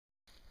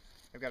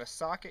I've got a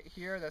socket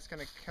here that's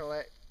going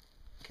to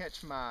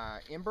catch my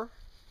ember,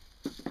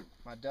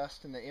 my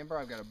dust in the ember.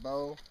 I've got a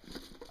bow,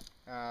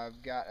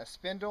 I've got a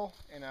spindle,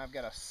 and I've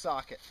got a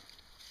socket.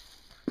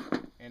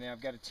 And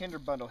I've got a tinder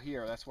bundle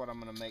here. That's what I'm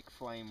going to make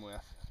flame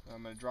with.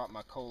 I'm going to drop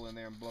my coal in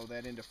there and blow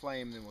that into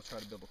flame, and then we'll try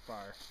to build a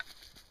fire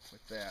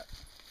with that.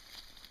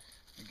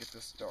 And get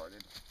this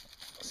started.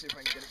 Let's see if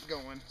I can get it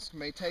going. This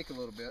may take a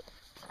little bit.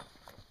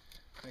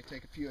 It may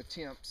take a few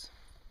attempts.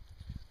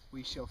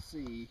 We shall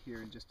see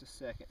here in just a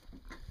second.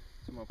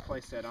 So I'm going to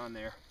place that on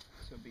there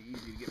so it'll be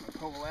easy to get my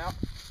coal out.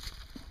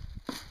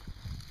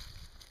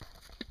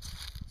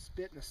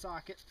 Spit in the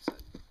socket so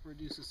it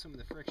reduces some of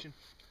the friction.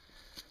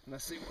 And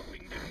let's see what we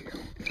can do here.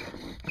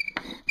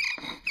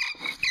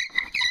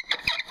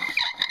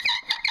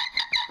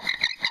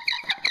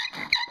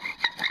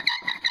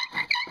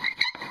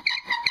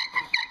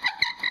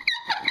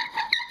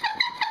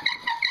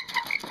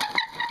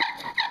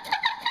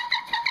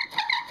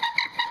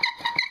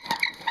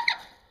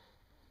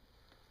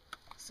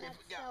 See if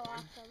we got one.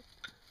 Awesome.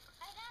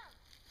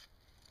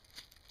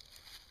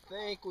 I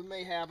think we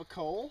may have a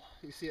coal.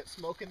 You see it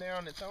smoking there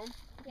on its own?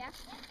 Yeah.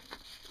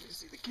 You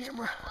see the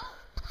camera?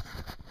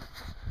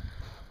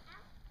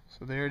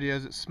 So there it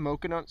is. It's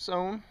smoking on its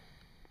own.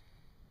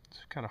 It's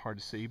kind of hard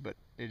to see, but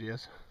it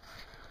is.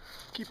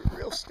 Keep it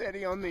real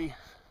steady on me.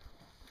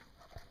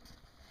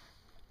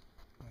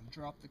 I'm going to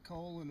drop the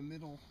coal in the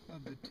middle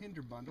of the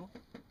tinder bundle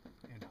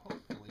and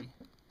hopefully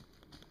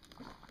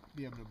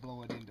be able to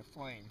blow it into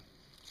flame.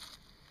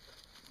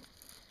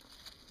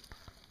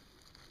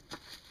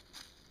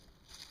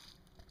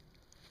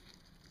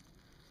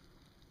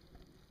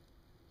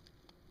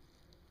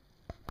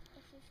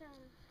 This is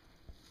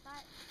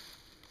fire.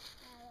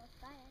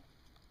 Fire.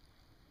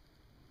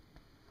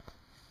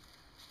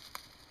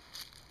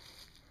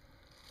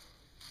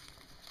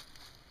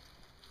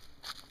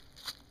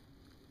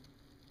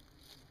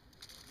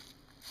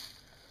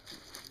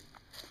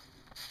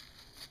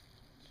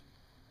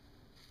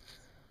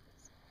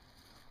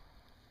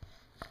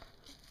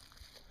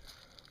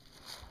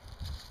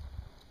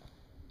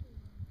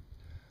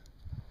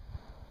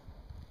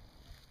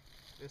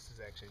 This is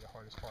actually the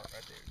hardest part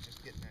right there,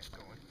 just getting that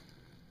going.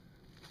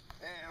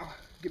 Now,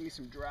 give me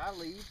some dry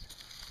leaves,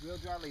 real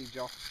dry leaves,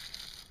 y'all.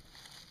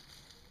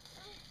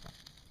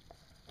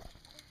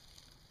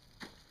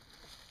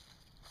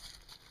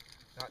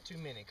 Not too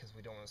many because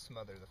we don't want to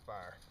smother the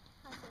fire.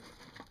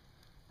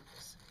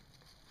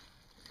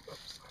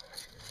 Oops.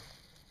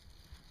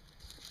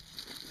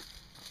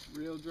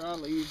 Real dry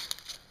leaves.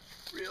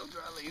 Real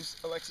dry leaves.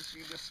 Alexis,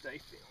 you just stay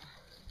still.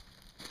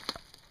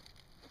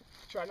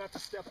 Try not to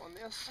step on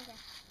this. Okay.